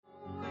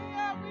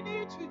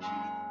you, Jesus.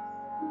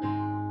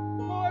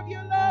 More of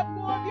your love,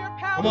 more of your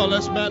power. Come on,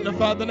 let's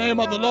magnify the name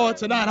of the Lord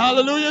tonight.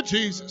 Hallelujah,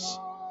 Jesus.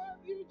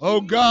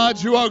 Oh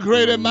God, you are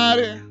great and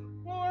mighty.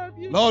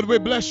 Lord, we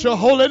bless your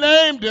holy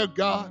name, dear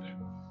God.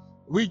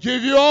 We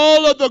give you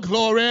all of the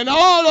glory and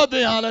all of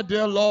the honor,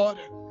 dear Lord.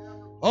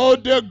 Oh,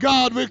 dear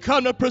God, we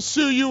come to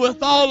pursue you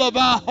with all of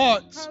our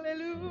hearts,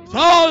 with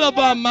all of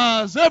our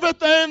minds,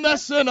 everything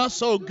that's in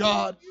us, oh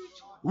God.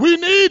 We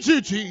need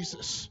you,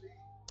 Jesus.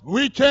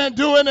 We can't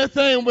do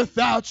anything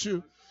without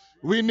you.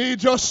 We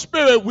need your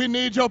spirit. We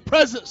need your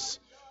presence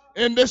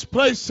in this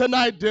place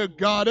tonight, dear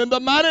God. In the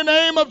mighty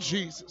name of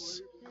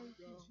Jesus.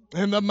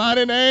 In the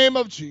mighty name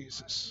of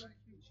Jesus.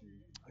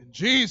 In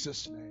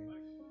Jesus' name.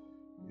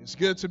 It's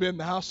good to be in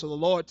the house of the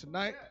Lord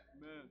tonight.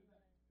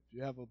 If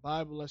you have a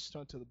Bible, let's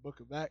turn to the book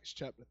of Acts,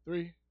 chapter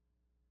 3.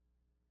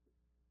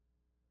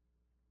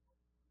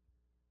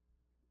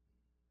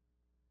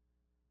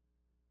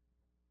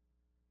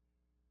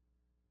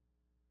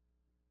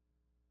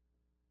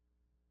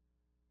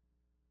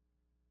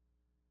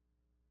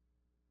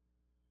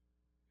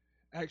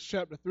 Acts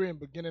chapter 3 and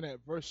beginning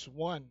at verse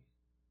 1.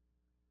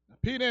 Now,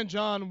 Peter and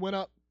John went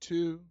up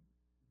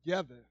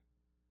together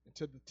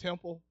into the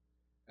temple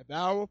at the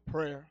hour of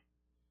prayer,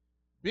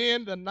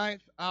 being the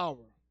 9th hour.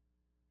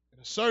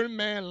 And a certain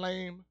man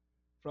lame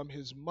from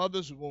his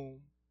mother's womb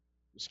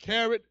was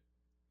carried,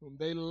 whom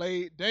they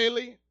laid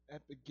daily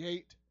at the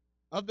gate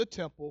of the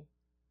temple,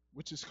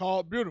 which is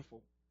called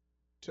Beautiful,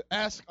 to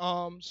ask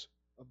alms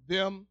of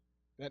them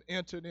that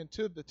entered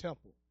into the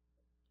temple,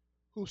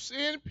 who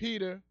seeing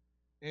Peter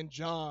and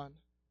John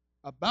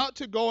about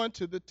to go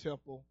into the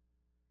temple,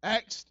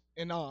 asked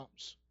in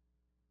alms.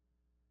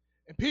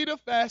 And Peter,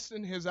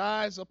 fastening his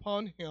eyes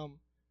upon him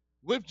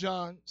with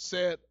John,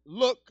 said,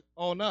 Look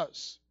on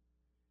us.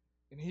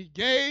 And he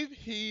gave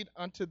heed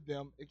unto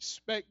them,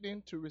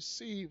 expecting to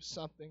receive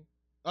something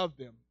of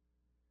them.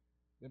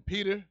 Then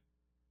Peter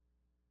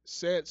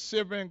said,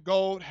 Silver and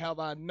gold have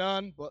I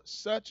none, but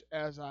such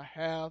as I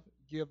have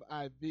give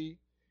I thee,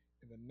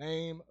 in the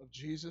name of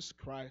Jesus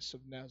Christ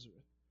of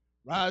Nazareth.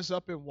 Rise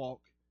up and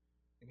walk.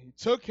 And he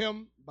took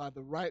him by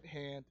the right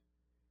hand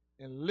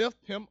and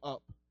lifted him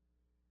up.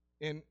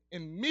 And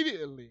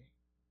immediately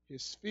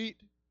his feet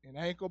and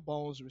ankle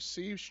bones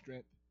received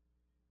strength.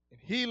 And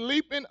he,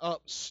 leaping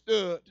up,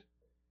 stood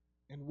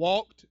and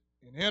walked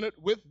and entered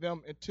with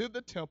them into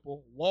the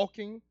temple,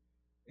 walking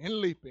and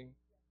leaping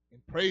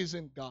and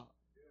praising God.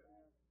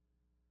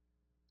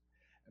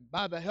 And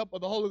by the help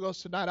of the Holy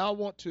Ghost tonight, I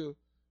want to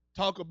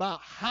talk about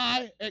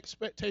high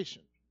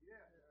expectation.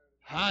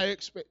 High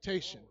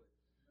expectation.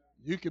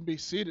 You can be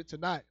seated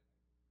tonight.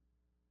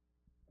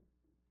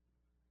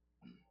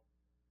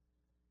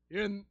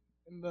 Here in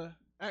the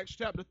Acts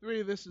chapter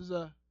 3, this is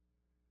a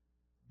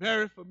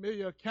very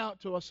familiar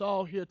account to us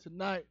all here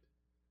tonight.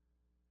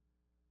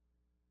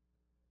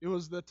 It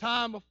was the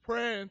time of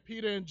prayer, and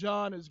Peter and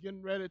John is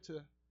getting ready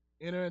to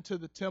enter into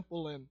the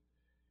temple. And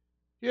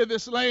here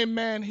this lame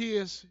man, he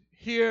is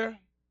here.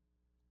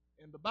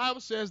 And the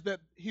Bible says that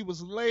he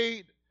was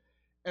laid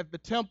at the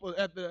temple,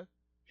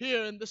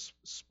 here in this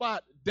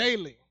spot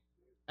daily,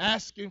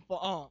 asking for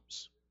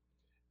alms.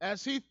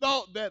 As he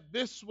thought that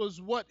this was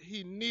what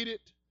he needed,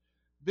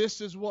 this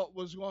is what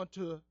was going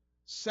to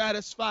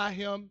satisfy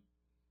him.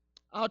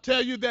 I'll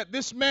tell you that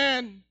this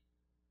man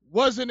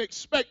wasn't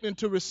expecting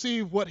to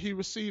receive what he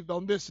received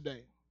on this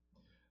day.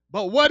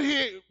 But what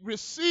he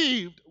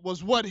received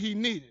was what he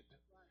needed.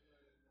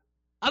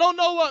 I don't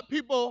know what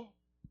people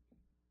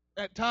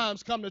at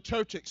times come to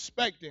church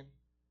expecting.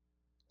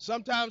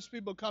 Sometimes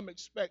people come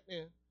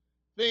expecting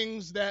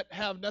things that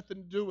have nothing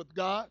to do with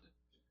God.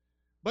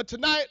 But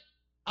tonight,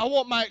 I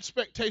want my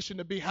expectation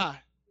to be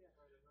high.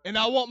 And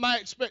I want my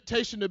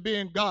expectation to be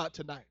in God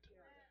tonight.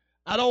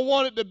 I don't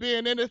want it to be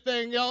in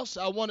anything else.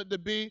 I want it to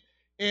be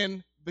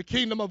in the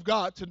kingdom of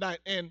God tonight.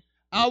 And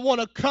I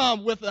want to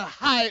come with a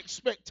high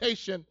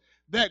expectation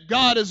that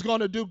God is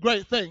going to do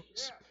great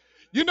things.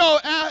 You know,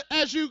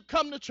 as you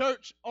come to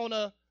church on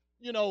a,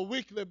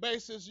 weekly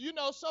basis,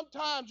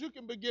 sometimes you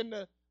can begin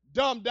to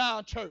dumb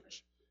down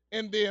church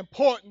and the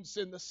importance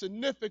and the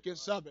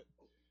significance of it.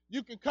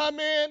 You can come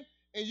in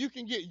and you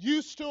can get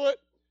used to it.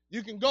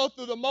 You can go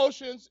through the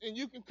motions and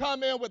you can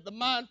come in with the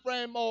mind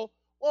frame of,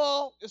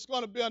 well, it's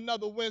going to be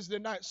another Wednesday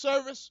night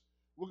service.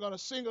 We're going to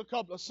sing a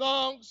couple of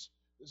songs.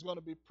 There's going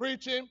to be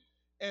preaching.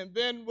 And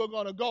then we're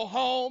going to go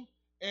home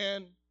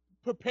and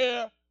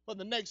prepare for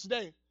the next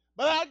day.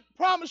 But I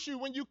promise you,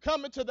 when you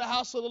come into the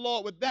house of the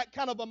Lord with that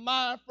kind of a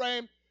mind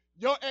frame,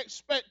 your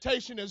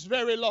expectation is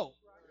very low.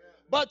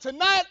 But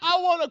tonight, I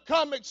want to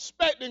come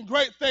expecting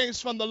great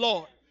things from the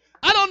Lord.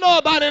 I don't know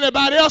about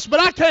anybody else, but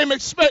I came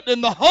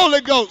expecting the Holy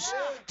Ghost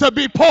to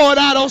be poured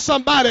out on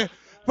somebody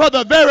for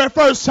the very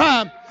first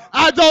time.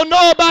 I don't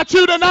know about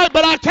you tonight,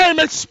 but I came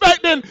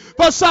expecting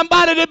for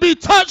somebody to be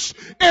touched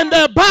in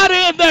their body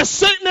and their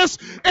sickness,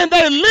 and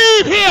they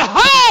leave here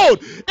whole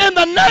in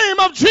the name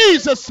of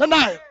Jesus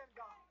tonight.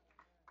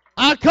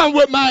 I come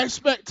with my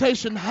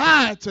expectation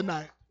high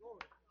tonight.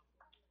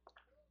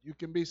 You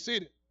can be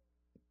seated.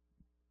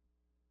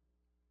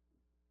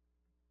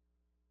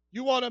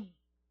 You want to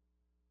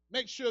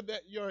make sure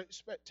that your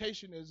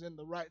expectation is in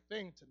the right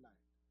thing tonight.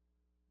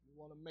 You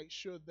want to make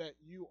sure that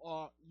you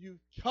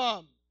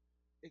come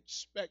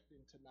expecting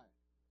tonight.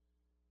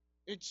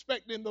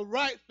 Expecting the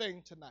right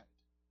thing tonight.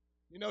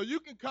 You know, you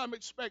can come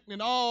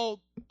expecting all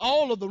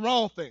of the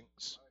wrong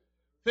things.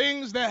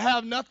 Things that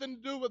have nothing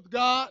to do with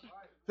God,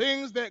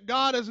 things that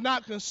God is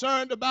not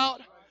concerned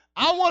about.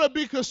 I want to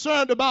be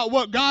concerned about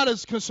what God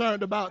is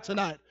concerned about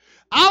tonight.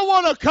 I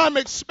want to come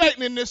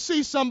expecting to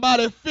see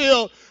somebody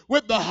filled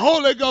with the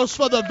Holy Ghost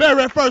for the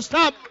very first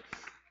time.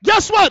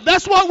 Guess what?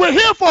 That's what we're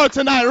here for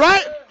tonight,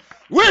 right?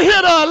 We're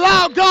here to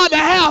allow God to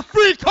have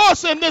free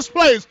course in this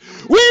place.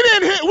 We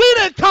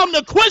didn't come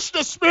to quench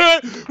the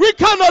Spirit. We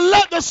come to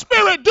let the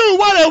Spirit do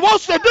what it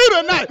wants to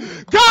do tonight.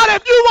 God,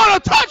 if you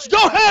want to touch,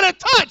 go ahead and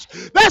touch.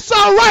 That's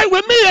all right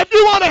with me. If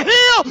you want to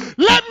heal,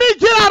 let me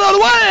get out of the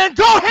way and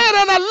go ahead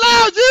and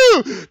allow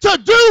you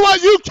to do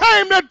what you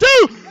came to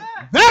do.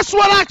 That's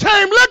what I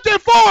came looking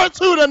forward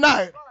to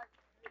tonight.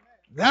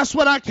 That's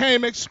what I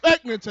came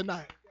expecting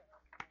tonight.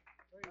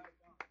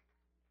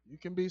 You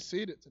can be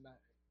seated tonight.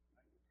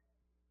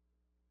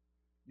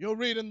 You'll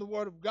read in the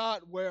Word of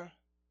God where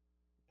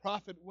the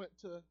prophet went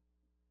to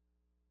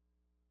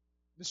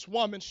this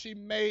woman. She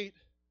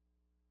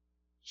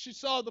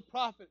saw the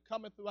prophet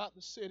coming throughout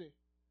the city,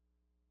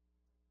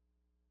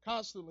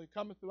 constantly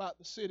coming throughout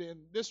the city. And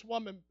this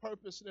woman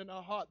purposed in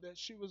her heart that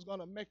she was going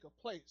to make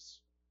a place,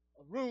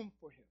 a room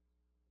for him.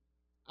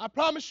 I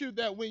promise you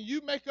that when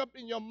you make up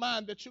in your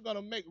mind that you're going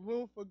to make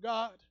room for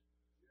God,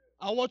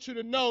 I want you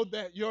to know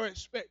that your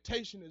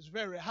expectation is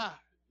very high.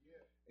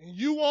 And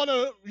you want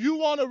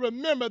to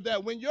remember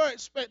that when your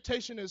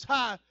expectation is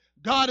high,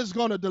 God is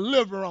going to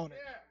deliver on it.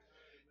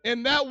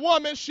 And that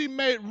woman, she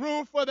made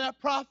room for that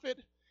prophet.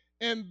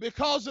 And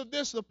because of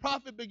this, the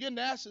prophet began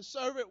to ask his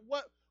servant,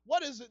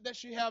 what is it that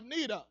she have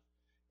need of?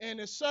 And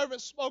his servant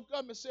spoke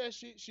up and said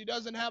she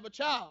doesn't have a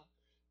child.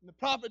 And the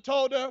prophet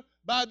told her,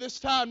 by this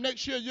time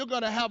next year, you're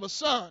going to have a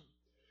son.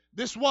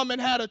 This woman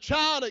had a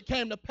child. It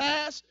came to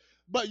pass.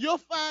 But you'll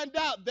find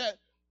out that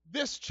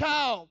this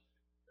child,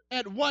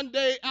 at one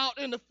day out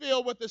in the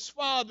field with his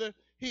father,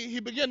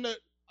 he began to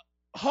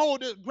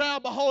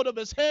grab a hold of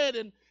his head,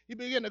 and he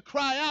began to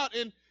cry out,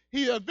 and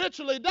he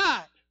eventually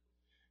died.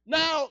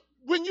 Now,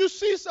 when you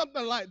see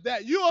something like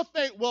that, you'll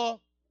think,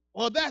 well,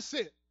 that's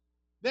it.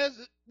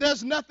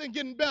 There's nothing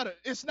getting better.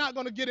 It's not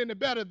going to get any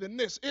better than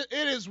this. It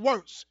is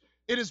worse.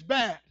 It is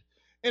bad.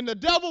 And the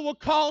devil will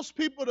cause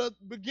people to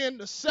begin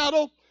to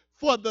settle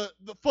for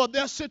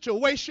their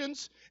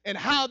situations and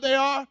how they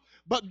are.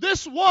 But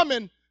this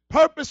woman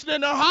purposed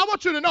in her, I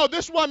want you to know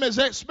this woman's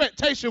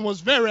expectation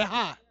was very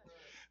high.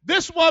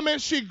 This woman,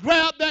 she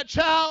grabbed that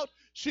child,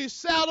 she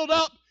saddled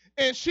up,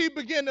 and she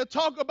began to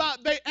talk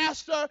about, they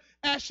asked her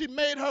as she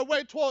made her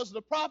way towards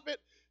the prophet,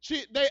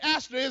 they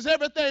asked her, is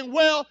everything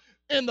well?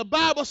 And the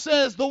Bible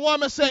says, the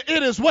woman said,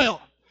 it is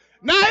well.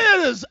 Now,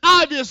 it is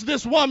obvious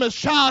this woman's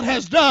child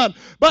has done,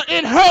 but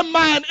in her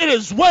mind, it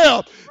is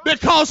well,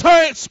 because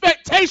her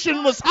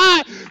expectation was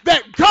high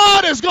that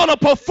God is going to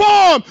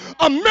perform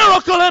a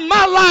miracle in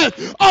my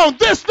life on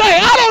this day.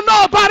 I don't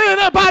know about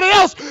anybody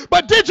else,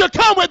 but did you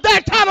come with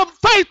that kind of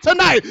faith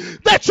tonight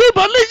that you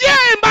believe,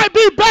 yeah, it might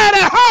be bad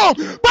at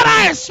home, but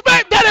I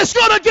expect that it's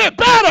going to get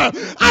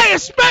better. I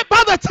expect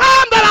by the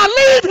time that I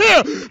leave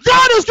here,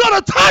 God is going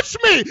to touch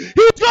me.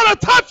 He's going to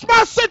touch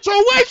my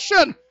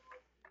situation.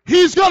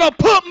 He's going to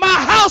put my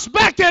house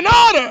back in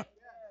order.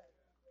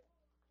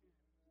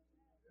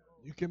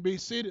 You can be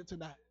seated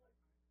tonight.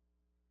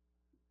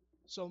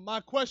 So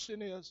my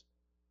question is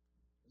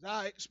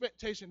our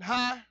expectation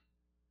high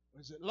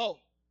or is it low?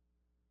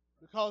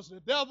 Because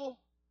the devil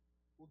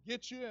will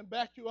get you and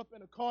back you up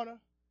in a corner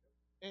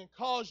and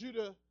cause you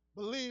to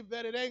believe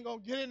that it ain't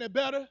going to get any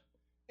better,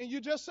 and you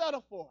just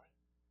settle for it.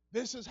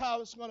 This is how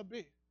it's going to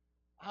be.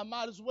 I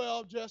might as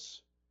well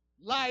just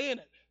lie in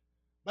it.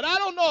 But I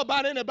don't know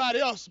about anybody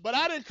else, but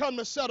I didn't come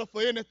to settle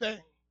for anything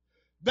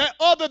that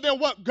other than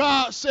what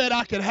God said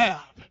I could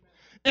have.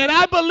 And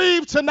I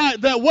believe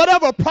tonight that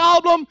whatever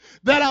problem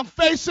that I'm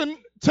facing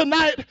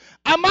tonight,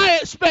 my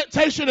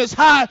expectation is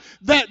high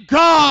that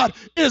God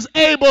is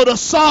able to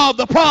solve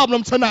the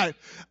problem tonight.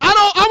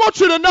 I want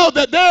you to know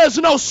that there is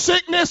no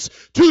sickness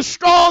too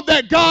strong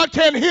that God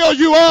can heal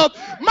you of.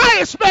 My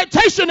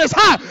expectation is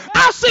high.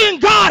 I've seen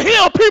God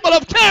heal people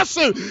of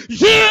cancer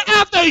year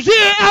after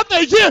year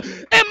after year,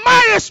 and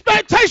my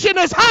expectation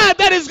is high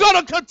that He's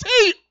going to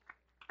continue.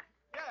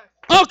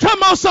 Oh,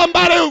 come on,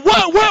 somebody.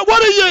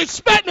 What are you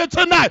expecting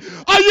tonight?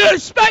 Are you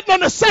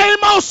expecting the same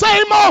old,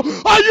 same old?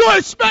 Are you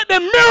expecting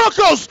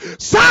miracles,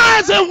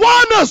 signs, and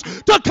wonders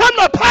to come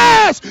to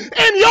pass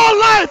in your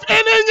life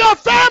and in your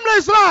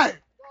family's life?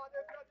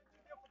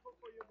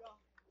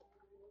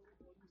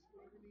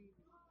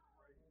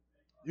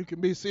 You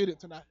can be seated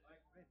tonight.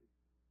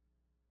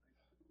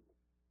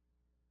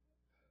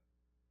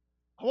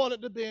 I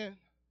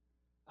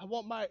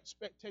want my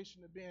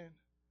expectation to be in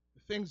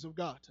the things of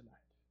God tonight.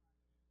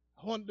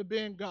 I want it to be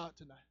in God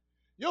tonight.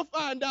 You'll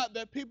find out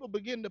that people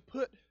begin to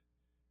put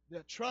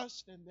their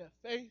trust and their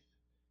faith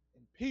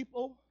in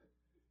people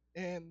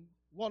and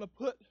want to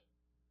put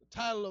the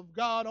title of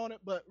God on it,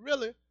 but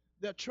really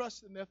their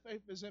trust and their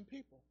faith is in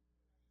people.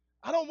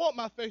 I don't want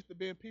my faith to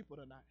be in people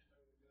tonight.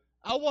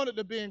 I want it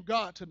to be in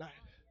God tonight.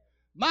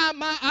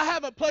 I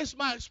haven't placed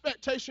my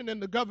expectation in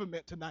the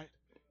government tonight.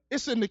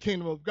 It's in the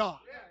kingdom of God.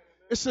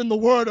 It's in the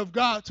word of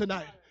God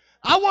tonight.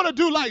 I want to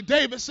do like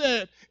David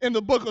said in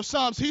the book of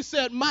Psalms. He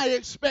said, my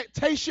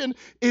expectation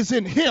is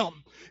in him.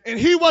 And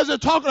he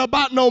wasn't talking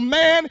about no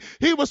man.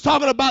 He was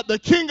talking about the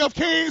King of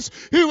Kings.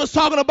 He was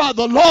talking about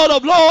the Lord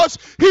of Lords.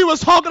 He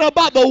was talking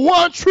about the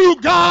one true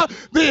God,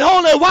 the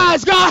only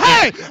wise God.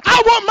 Hey,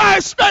 I want my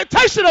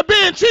expectation to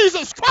be in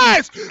Jesus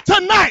Christ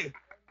tonight.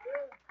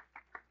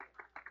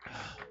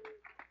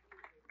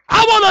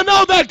 I want to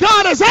know that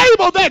God is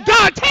able, that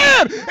God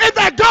can, and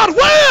that God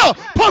will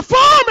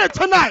perform it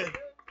tonight.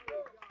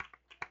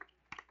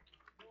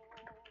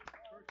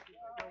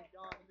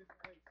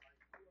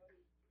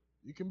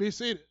 You can be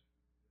seated.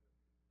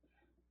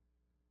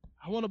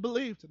 I want to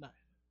believe tonight.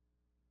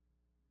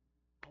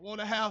 I want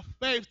to have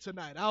faith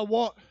tonight. I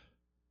want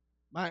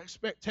my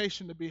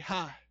expectation to be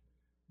high.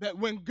 That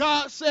when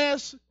God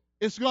says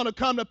it's going to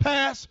come to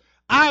pass,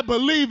 I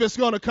believe it's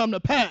going to come to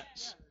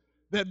pass.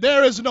 That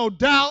there is no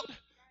doubt.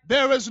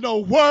 There is no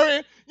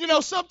worry. You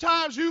know,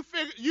 sometimes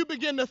you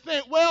begin to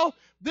think, well,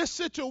 this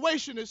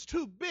situation is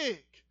too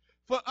big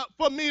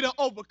for me to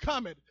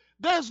overcome it.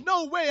 There's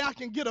no way I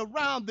can get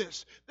around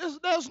this.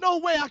 There's no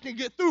way I can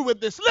get through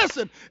with this.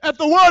 Listen, if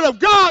the word of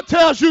God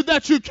tells you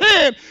that you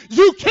can,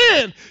 you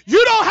can.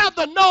 You don't have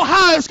to know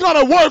how it's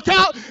going to work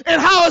out and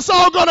how it's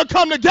all going to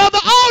come together.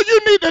 All you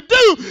need to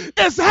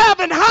do is have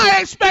a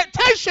high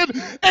expectation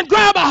and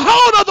grab a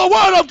hold of the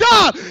word of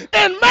God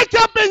and make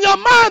up in your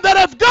mind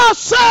that if God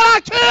said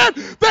I can,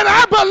 then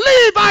I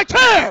believe I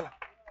can.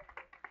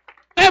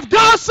 If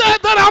God said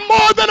that I'm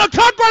more than a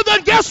conqueror,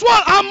 then guess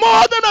what? I'm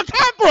more than a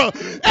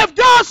conqueror. If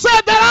God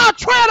said that I'll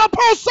tread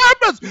upon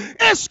serpents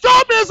and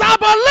scorpions, I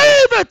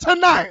believe it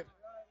tonight.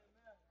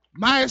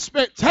 My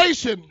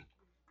expectation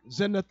is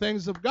in the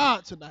things of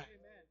God tonight.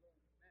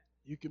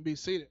 You can be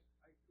seated.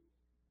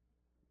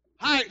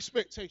 High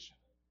expectation.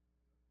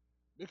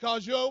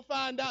 Because you'll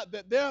find out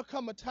that there'll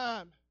come a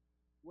time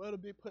where it'll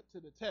be put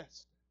to the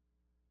test.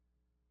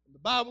 And the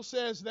Bible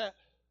says that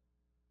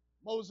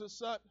Moses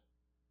sent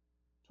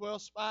 12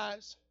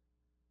 spies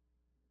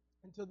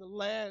into the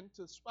land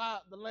to spy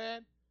out the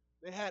land.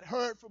 They had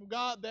heard from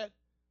God that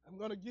I'm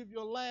going to give you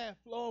a land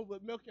flowing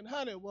with milk and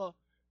honey. Well,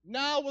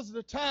 now was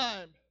the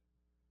time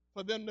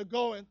for them to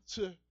go and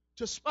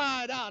to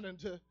spy it out and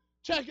to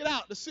check it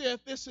out to see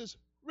if this is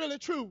really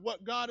true.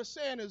 What God is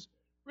saying is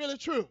really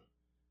true.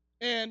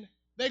 And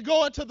they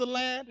go into the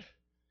land,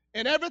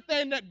 and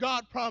everything that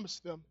God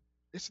promised them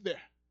is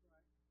there.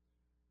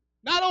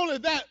 Not only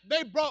that,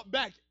 they brought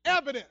back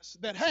evidence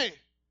that, hey,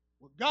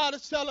 what God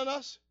is telling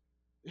us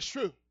is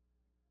true.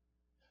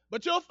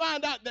 But you'll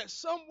find out that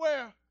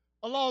somewhere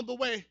along the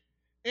way,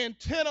 in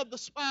 10 of the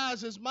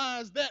spies'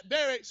 minds, that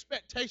their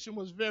expectation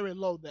was very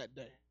low that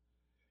day.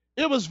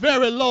 It was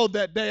very low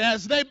that day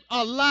as they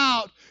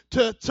allowed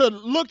to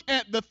look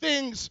at the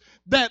things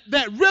that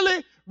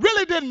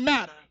really didn't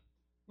matter.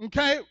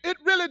 Okay? It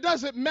really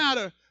doesn't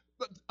matter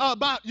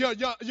about your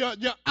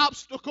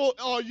obstacle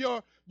or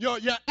your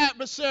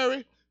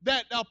adversary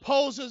that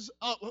poses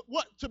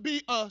what to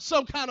be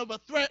some kind of a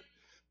threat,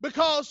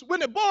 because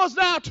when it boils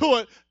down to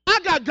it, I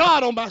got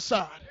God on my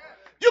side.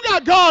 You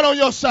got God on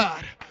your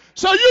side.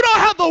 So you don't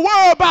have to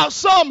worry about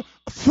some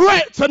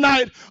threat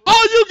tonight.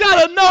 All you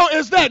got to know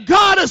is that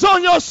God is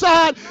on your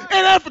side,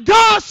 and if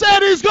God said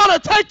he's going to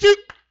take you,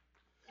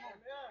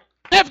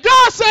 if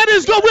God said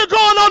we're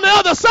going on the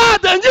other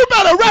side, then you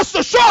better rest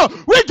assured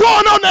we're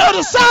going on the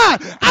other side.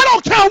 I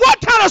don't care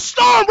what kind of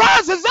storm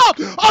rises up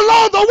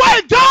along the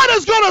way. God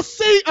is going to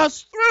see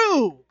us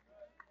through.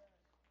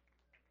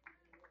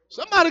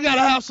 Somebody got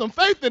to have some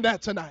faith in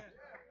that tonight.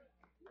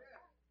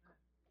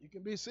 You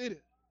can be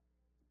seated.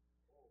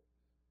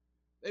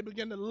 They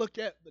begin to look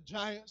at the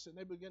giants and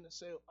they begin to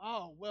say,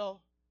 oh,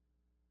 well,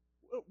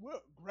 we're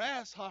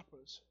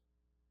grasshoppers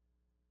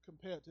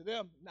compared to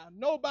them. Now,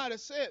 nobody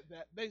said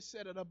that. They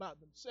said it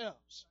about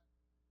themselves.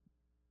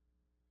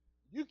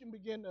 You can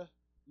begin to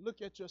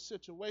look at your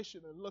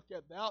situation and look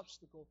at the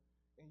obstacle,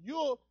 and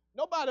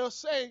nobody will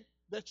say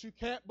that you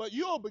can't, but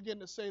you'll begin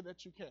to say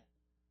that you can.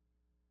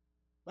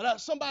 But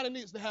somebody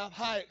needs to have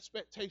high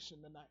expectation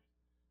tonight,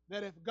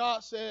 that if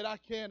God said I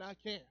can, I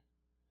can.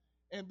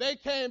 And they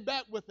came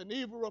back with an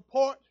evil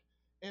report,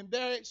 and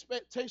their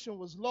expectation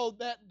was low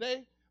that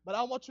day. But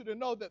I want you to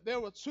know that there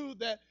were two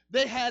that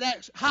they had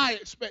high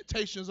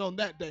expectations on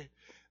that day.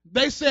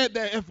 They said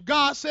that if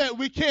God said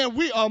we can,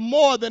 we are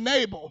more than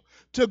able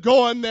to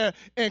go in there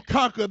and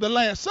conquer the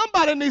land.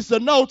 Somebody needs to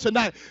know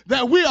tonight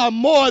that we are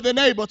more than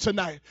able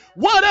tonight.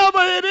 Whatever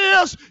it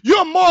is,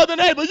 you're more than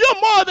able.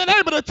 You're more than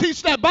able to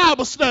teach that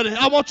Bible study.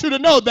 I want you to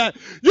know that.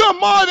 You're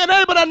more than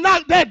able to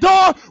knock that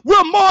door.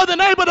 We're more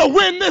than able to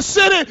win this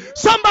city.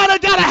 Somebody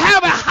got to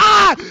have a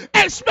high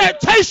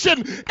expectation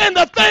in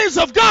the things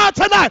of God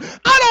tonight.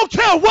 I don't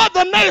care what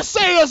the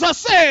naysayers are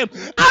saying.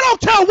 I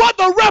don't care what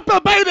the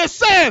reprobate is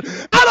saying.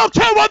 I don't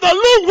care what the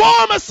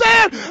lukewarm is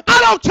saying.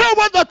 I don't care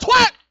what the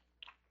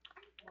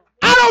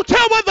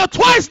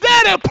twice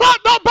dead and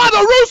plucked up by the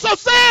roots are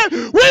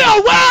saying. We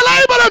are well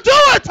able to do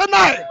it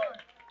tonight.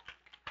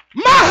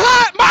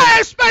 My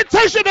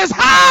expectation is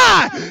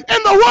high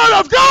in the Word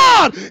of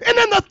God and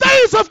in the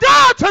things of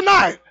God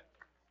tonight.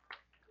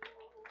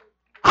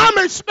 I'm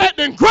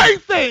expecting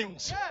great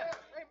things.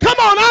 Come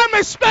on, I'm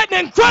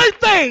expecting great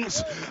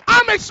things.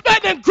 I'm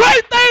expecting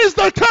great things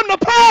to come to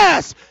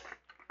pass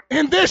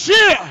in this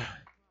year.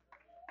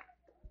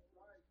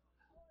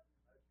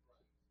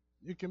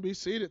 You can be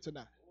seated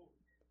tonight.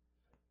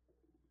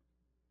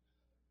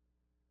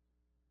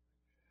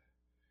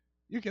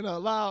 You can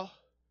allow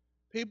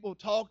people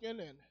talking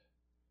and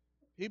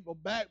people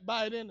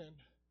backbiting and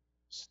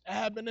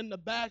stabbing in the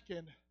back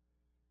and,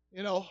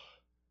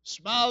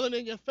 smiling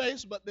in your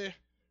face, but they're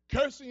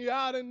cursing you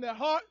out in their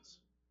hearts.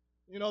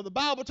 The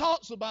Bible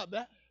talks about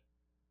that.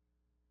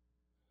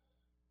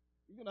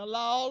 You can allow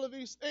all of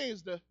these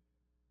things to,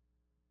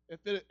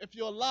 if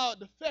you allow it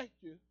to affect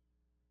you,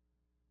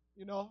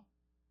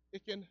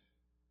 it can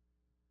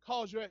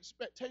cause your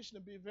expectation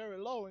to be very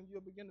low, and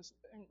you'll begin to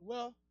think,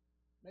 well,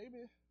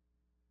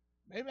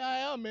 maybe I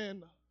am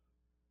in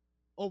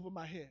over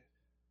my head.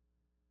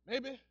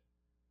 Maybe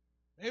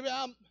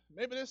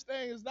this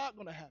thing is not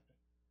going to happen.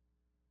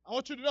 I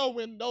want you to know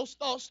when those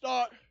thoughts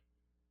start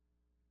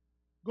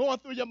going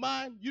through your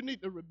mind, you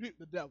need to rebuke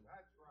the devil.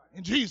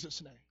 In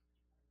Jesus' name.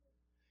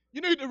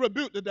 You need to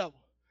rebuke the devil.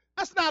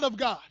 That's not of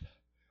God.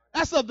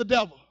 That's of the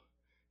devil.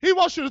 He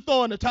wants you to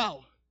throw in the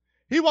towel.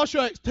 He wants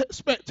your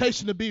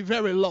expectation to be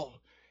very low.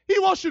 He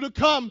wants you to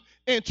come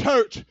in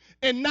church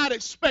and not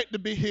expect to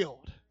be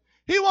healed.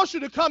 He wants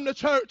you to come to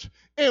church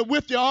and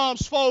with your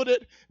arms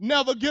folded,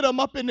 never get them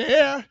up in the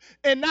air,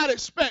 and not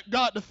expect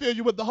God to fill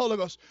you with the Holy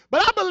Ghost.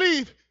 But I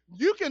believe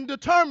you can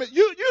determine,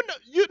 you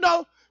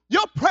know,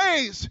 your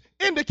praise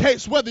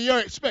indicates whether your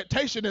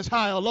expectation is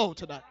high or low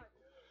tonight.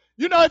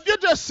 If you're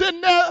just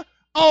sitting there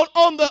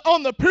on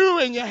the pew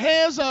and your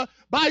hands are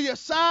by your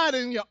side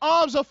and your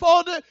arms are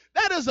folded,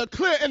 that is a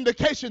clear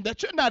indication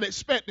that you're not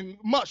expecting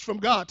much from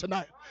God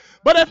tonight.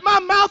 But if my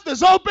mouth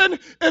is open,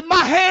 if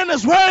my hand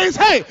is raised,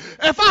 hey,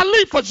 if I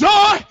leap for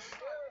joy,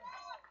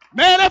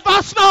 man, if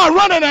I start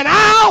running an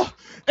aisle,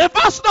 if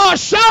I start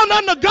shouting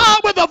unto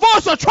God with a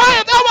voice of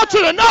triumph, I want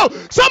you to know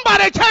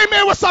somebody came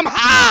in with some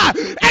high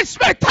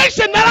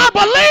expectation that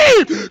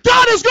I believe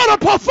God is going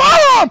to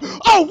perform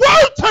a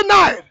work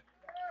tonight.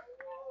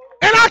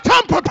 And I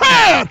come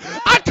prepared.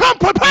 I come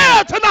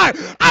prepared tonight.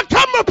 I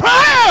come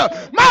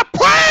prepared. My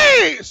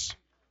praise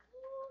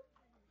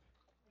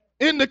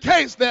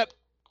indicates that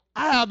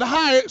I have the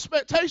high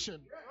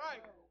expectation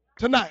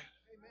tonight.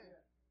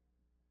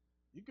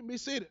 You can be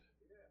seated.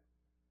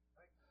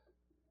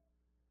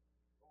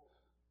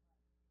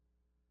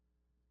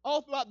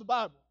 All throughout the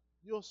Bible,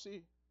 you'll see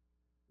in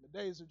the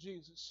days of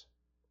Jesus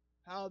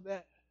how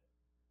that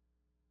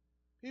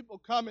people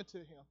coming to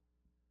him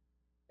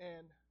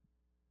and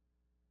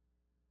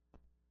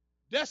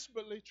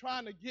desperately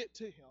trying to get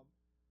to him,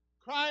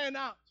 crying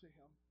out to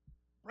him,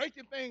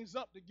 breaking things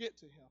up to get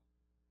to him.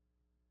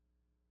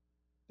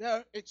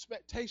 Their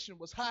expectation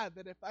was high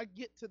that if I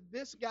get to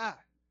this guy,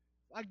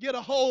 if I get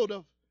a hold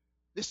of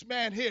this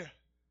man here,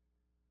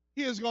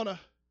 he's gonna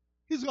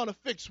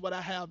fix what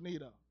I have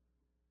need of.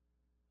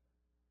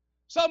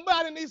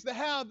 Somebody needs to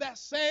have that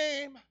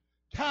same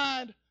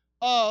kind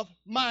of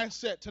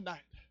mindset tonight.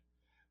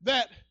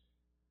 That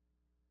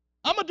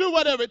I'm going to do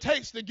whatever it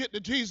takes to get to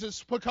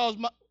Jesus because,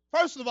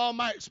 first of all,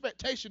 my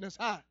expectation is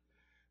high.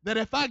 That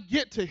if I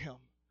get to him,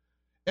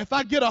 if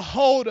I get a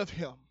hold of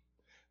him,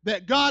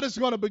 that God is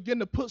going to begin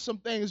to put some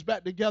things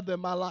back together in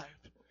my life.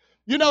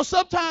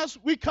 Sometimes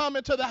we come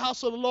into the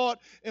house of the Lord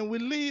and we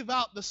leave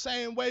out the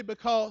same way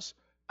because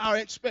our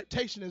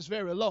expectation is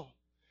very low.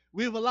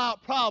 We've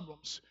allowed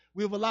problems.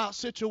 We've allowed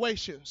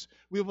situations.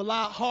 We've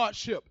allowed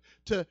hardship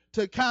to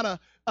kind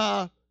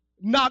of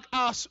knock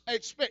our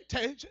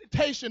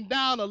expectation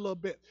down a little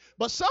bit.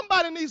 But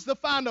somebody needs to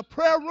find a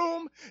prayer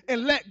room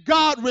and let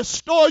God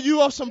restore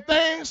you of some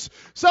things.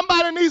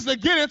 Somebody needs to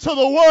get into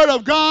the Word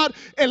of God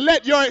and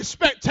let your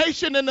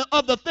expectation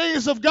of the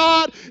things of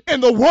God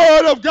and the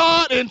Word of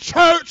God in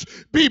church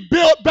be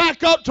built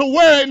back up to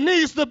where it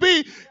needs to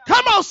be.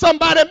 Come on,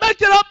 somebody,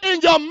 make it up in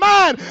your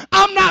mind.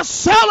 I'm not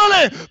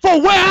settling for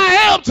where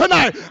I am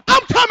tonight.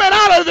 I'm coming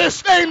out of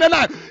this thing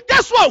tonight.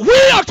 Guess what? We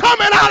are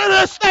coming out of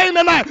this thing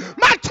tonight.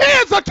 My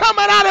kids are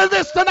coming out of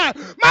this tonight.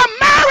 My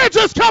marriage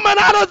is coming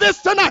out of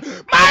this tonight.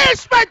 My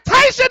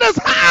expectation is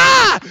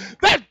high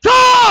that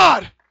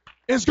God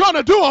is going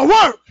to do a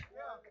work.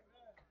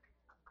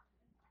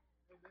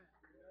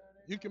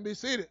 You can be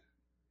seated.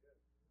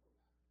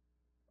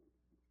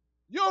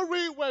 You'll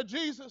read where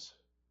Jesus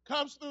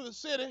comes through the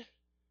city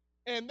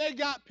and they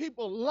got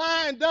people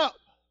lined up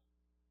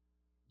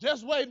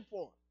just waiting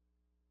for him.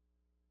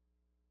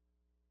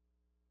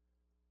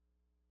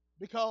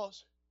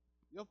 Because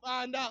you'll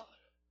find out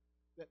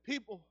that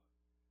people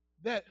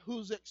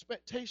whose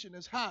expectation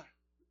is high,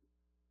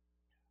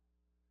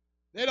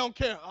 they don't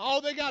care.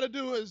 All they got to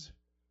do is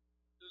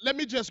let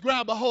me just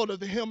grab a hold of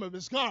the hem of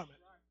his garment.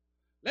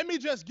 Let me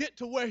just get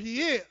to where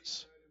he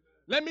is.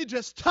 Let me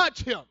just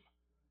touch him.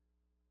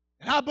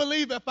 And I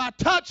believe if I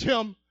touch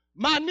him,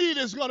 my need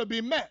is going to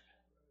be met.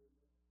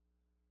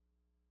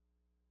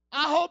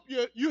 I hope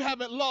we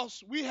haven't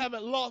lost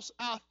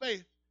our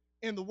faith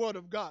in the Word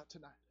of God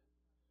tonight.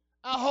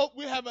 I hope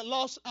we haven't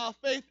lost our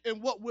faith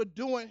in what we're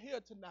doing here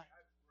tonight.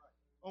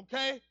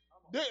 Okay?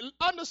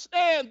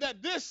 Understand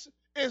that this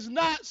is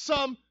not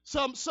some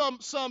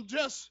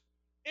just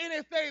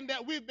anything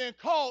that we've been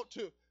called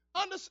to.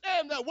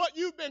 Understand that what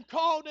you've been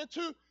called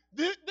into,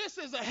 this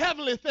is a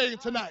heavenly thing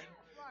tonight.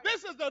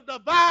 This is a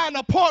divine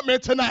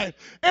appointment tonight.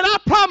 And I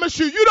promise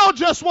you, you don't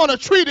just want to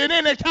treat it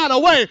any kind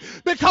of way.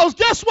 Because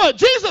guess what?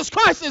 Jesus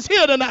Christ is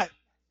here tonight.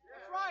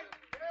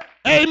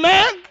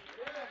 Amen.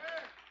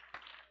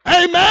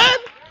 Amen.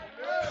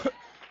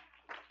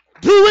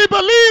 Do we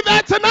believe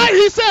that tonight?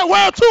 He said,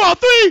 where 2 or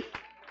 3,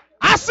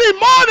 I see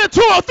more than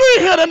 2 or 3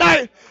 here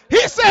tonight.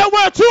 He said,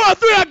 where 2 or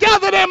 3 are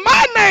gathered in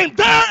my name,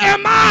 there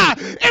am I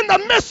in the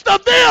midst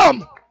of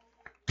them.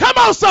 Come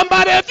on,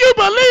 somebody. If you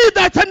believe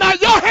that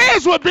tonight, your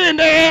hands would be in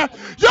the air.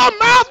 Your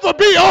mouth would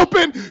be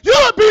open. You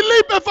would be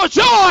leaping for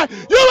joy.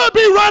 You would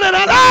be running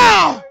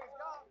around.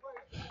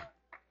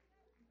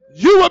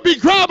 You would be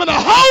grabbing a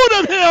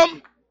hold of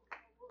him.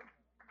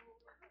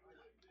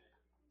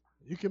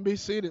 You can be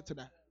seated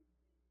tonight.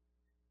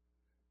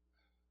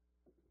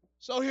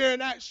 So here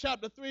in Acts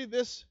chapter 3,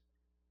 this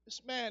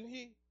man,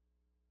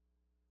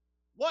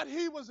 what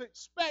he was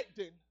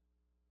expecting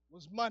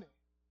was money.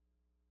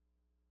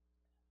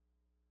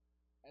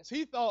 As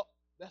he thought,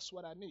 that's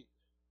what I need.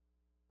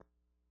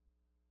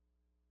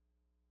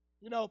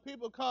 You know,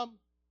 people come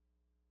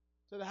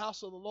to the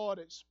house of the Lord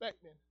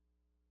expecting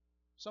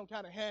some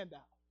kind of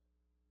handout.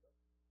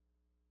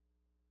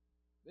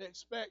 They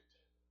expect,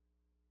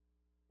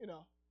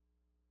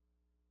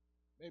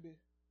 maybe,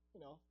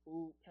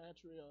 food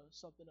pantry or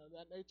something of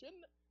that nature.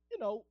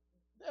 And,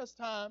 there's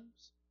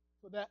times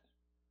for that.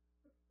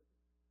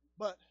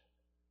 But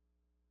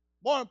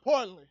more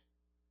importantly,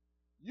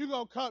 you're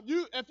going to come,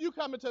 if you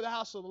come into the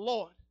house of the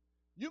Lord,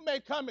 you may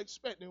come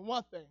expecting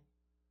one thing,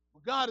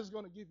 but God is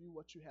going to give you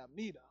what you have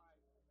need of,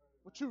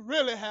 what you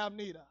really have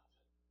need of.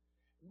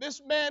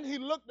 This man, he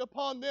looked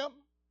upon them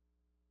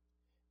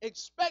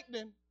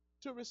expecting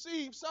to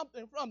receive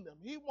something from them.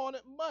 He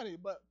wanted money,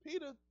 but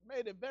Peter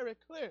made it very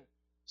clear.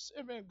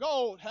 Silver and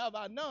gold have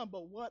I none,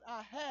 but what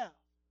I have,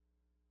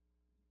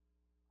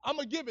 I'm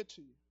going to give it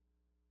to you.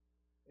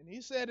 And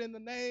he said, in the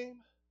name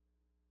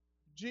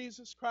of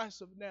Jesus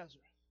Christ of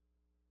Nazareth.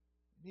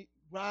 He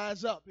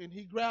rise up, and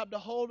he grabbed a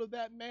hold of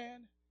that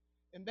man,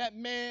 and that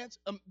man's,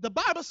 the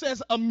Bible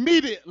says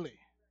immediately,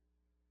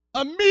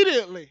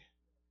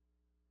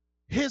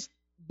 his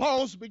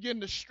bones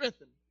begin to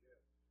strengthen.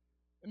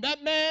 And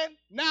that man,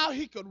 now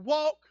he could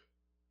walk.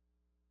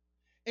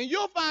 And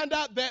you'll find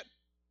out that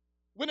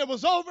when it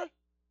was over,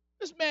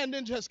 this man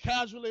didn't just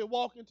casually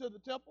walk into the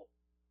temple.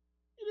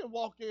 He didn't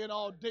walk in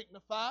all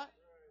dignified.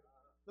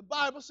 The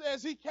Bible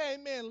says he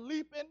came in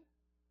leaping,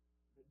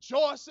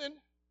 rejoicing,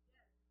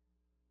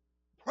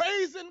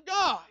 praising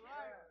God.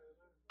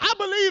 I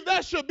believe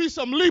there should be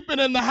some leaping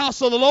in the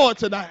house of the Lord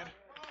tonight.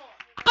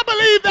 I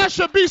believe there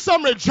should be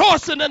some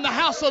rejoicing in the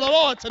house of the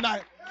Lord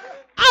tonight.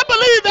 I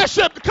believe there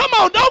should. Come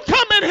on, don't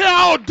come in here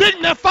all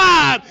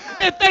dignified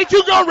and think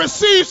you're going to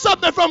receive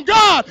something from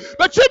God.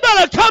 But you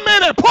better come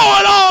in and pour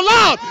it all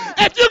out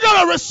if you're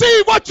going to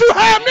receive what you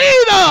have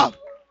need of.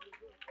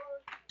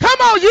 Come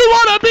on, you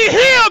want to be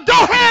healed?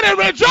 Go ahead and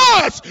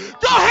rejoice.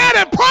 Go ahead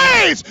and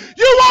praise.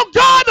 You want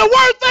God to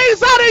work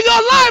things out in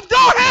your life?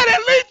 Go ahead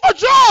and leap for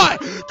joy.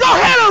 Go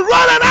ahead and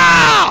run it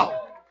out.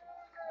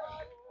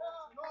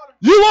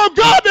 You want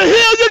God to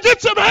heal you?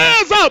 Get your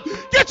hands up.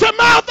 Get your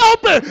mouth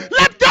open.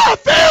 Let God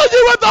fill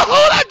you with the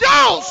Holy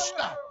Ghost.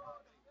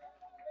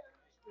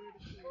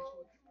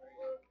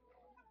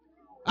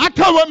 I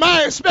come with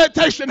my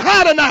expectation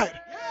high tonight.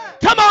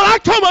 Come on, I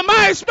come with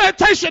my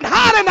expectation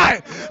high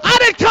tonight. I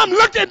didn't come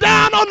looking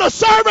down on the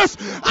service.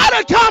 I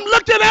didn't come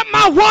looking at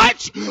my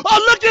watch or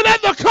looking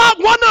at the clock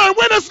wondering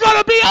when it's going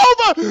to be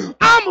over.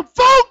 I'm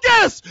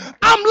focused.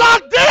 I'm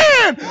locked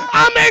in.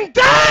 I'm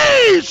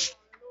engaged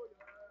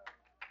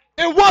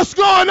in what's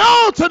going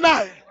on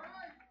tonight.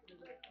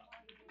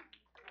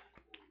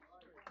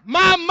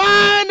 My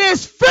mind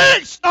is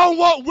fixed on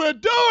what we're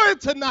doing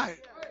tonight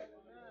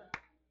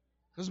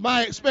because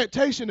my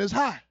expectation is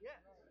high.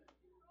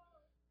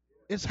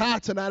 It's high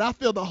tonight. I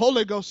feel the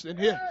Holy Ghost in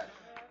here.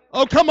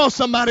 Oh, come on,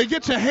 somebody.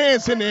 Get your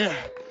hands in the air.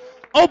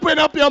 Open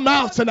up your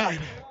mouth tonight.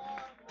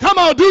 Come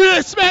on. Do you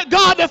expect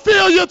God to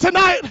fill you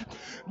tonight?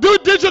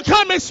 Did you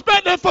come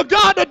expecting for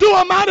God to do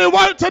a mighty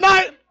work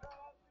tonight?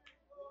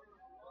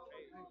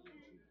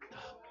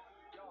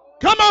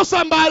 Come on,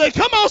 somebody.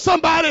 Come on,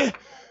 somebody.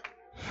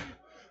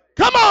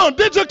 Come on.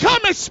 Did you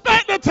come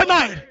expecting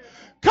tonight?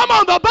 Come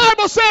on, the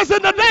Bible says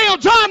in the day of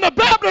John the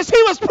Baptist,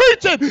 he was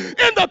preaching,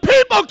 and the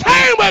people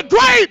came with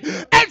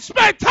great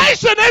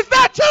expectation. Is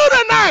that you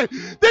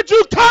tonight? Did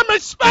you come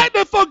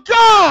expecting for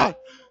God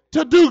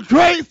to do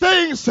great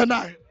things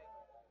tonight?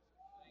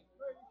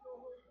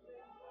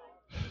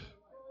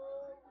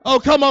 Oh,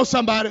 come on,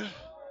 somebody.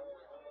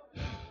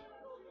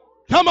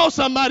 Come on,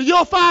 somebody.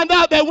 You'll find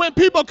out that when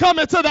people come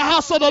into the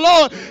house of the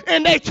Lord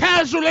and they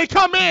casually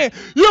come in,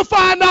 you'll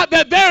find out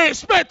that their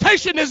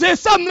expectation is in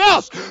something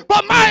else.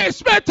 But my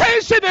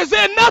expectation is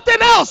in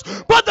nothing else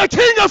but the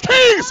King of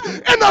Kings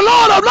and the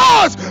Lord of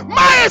Lords.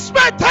 My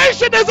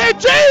expectation is in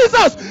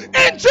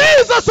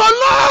Jesus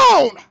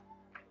alone.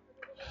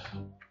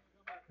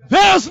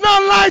 There's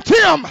none like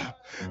him.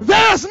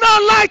 There's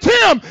none like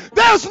him.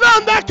 There's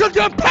none that could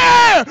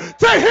compare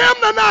to him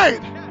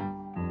tonight.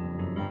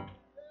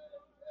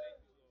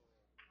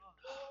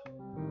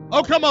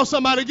 Oh, come on,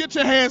 somebody. Get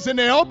your hands in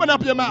there. Open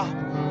up your mouth.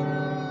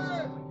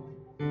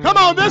 Come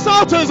on, this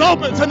altar is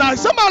open tonight.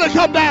 Somebody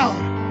come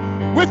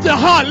down with your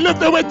heart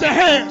lifted with your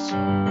hands.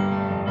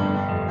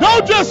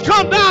 Don't just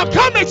come down.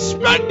 Come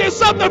expecting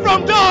something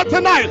from God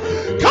tonight.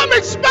 Come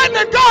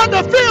expecting God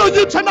to fill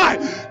you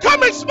tonight.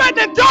 Come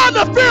expecting God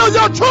to fill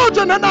your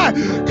children tonight.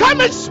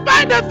 Come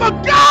expecting for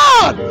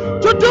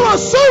God to do a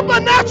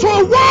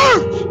supernatural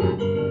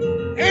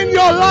work in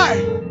your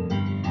life.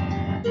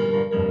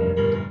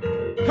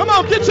 Come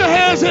on, get your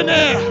hands in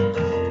there.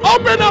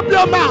 Open up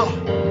your mouth.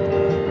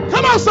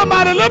 Come on,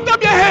 somebody, lift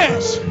up your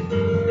hands.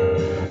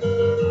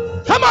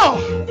 Come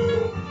on.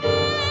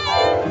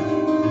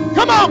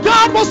 Come on,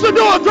 God wants to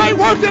do a great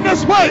work in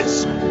this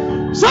place.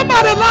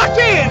 Somebody lock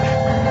in.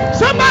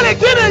 Somebody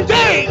get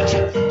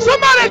engaged.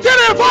 Somebody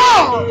get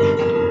involved.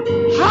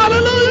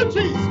 Hallelujah,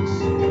 Jesus.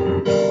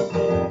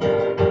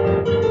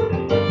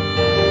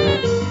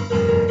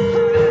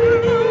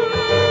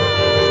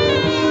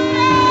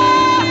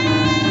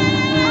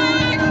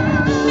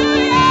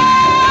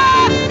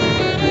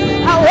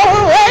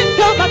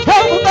 My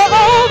troubles are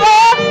over.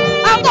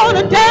 I'm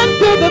gonna dance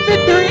till the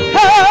victory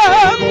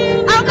comes.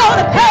 I'm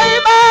gonna pay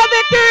my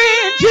victory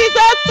in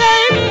Jesus'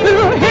 name.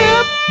 Through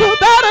him, the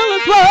battle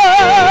is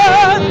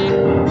won.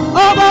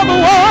 All of the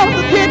walls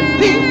are 10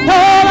 feet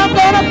tall. I'm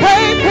gonna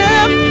praise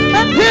him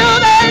until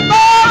they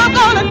fall. I'm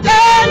gonna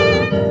dance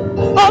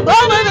all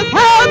over this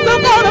house.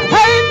 I'm gonna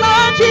praise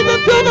my Jesus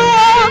till the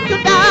walls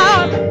are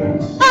down.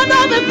 I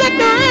know the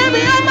victory in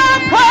me.